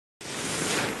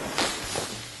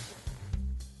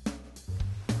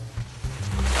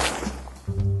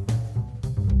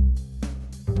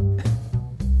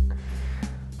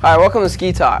Hi, welcome to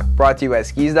Ski Talk, brought to you by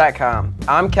skis.com.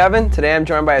 I'm Kevin. Today I'm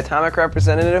joined by Atomic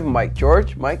representative Mike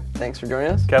George. Mike, thanks for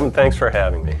joining us. Kevin, thanks for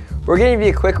having me. We're going to give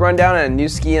you a quick rundown on a new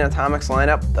ski in Atomic's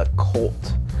lineup, the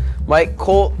Colt. Mike,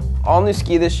 Colt, all new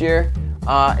ski this year,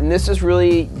 and this is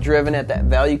really driven at that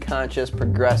value-conscious,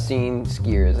 progressing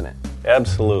skier, isn't it?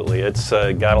 Absolutely. It's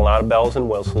got a lot of bells and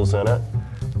whistles in it.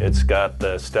 It's got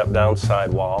the step-down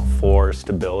sidewall for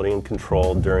stability and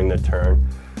control during the turn.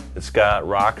 It's got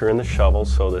rocker in the shovel,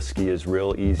 so the ski is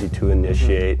real easy to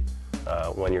initiate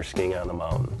when you're skiing on the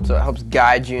mountain. So it helps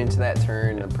guide you into that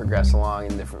turn and progress along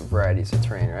in different varieties of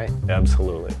terrain, right?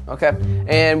 Absolutely. Okay,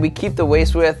 and we keep the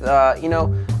waist width,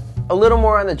 a little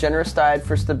more on the generous side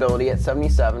for stability at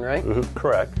 77, right? Mm-hmm.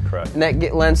 Correct. And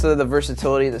that lends to the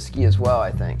versatility of the ski as well,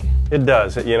 I think. It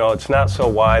does. It's not so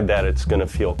wide that it's going to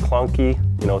feel clunky,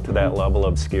 to that level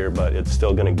of skier, but it's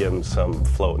still going to give them some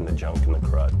float in the junk in the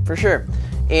crud. For sure.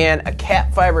 And a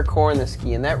cat fiber core in the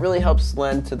ski, and that really helps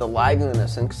lend to the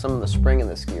liveliness and some of the spring in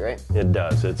the ski, right? It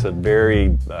does. It's a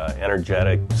very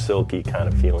energetic, silky kind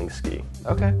of feeling ski.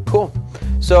 Okay, cool.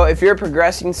 So if you're a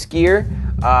progressing skier,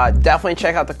 definitely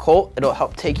check out the Colt. It'll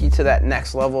help take you to that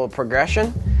next level of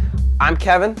progression. I'm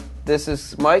Kevin. This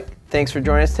is Mike. Thanks for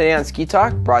joining us today on Ski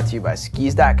Talk, brought to you by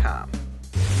skis.com.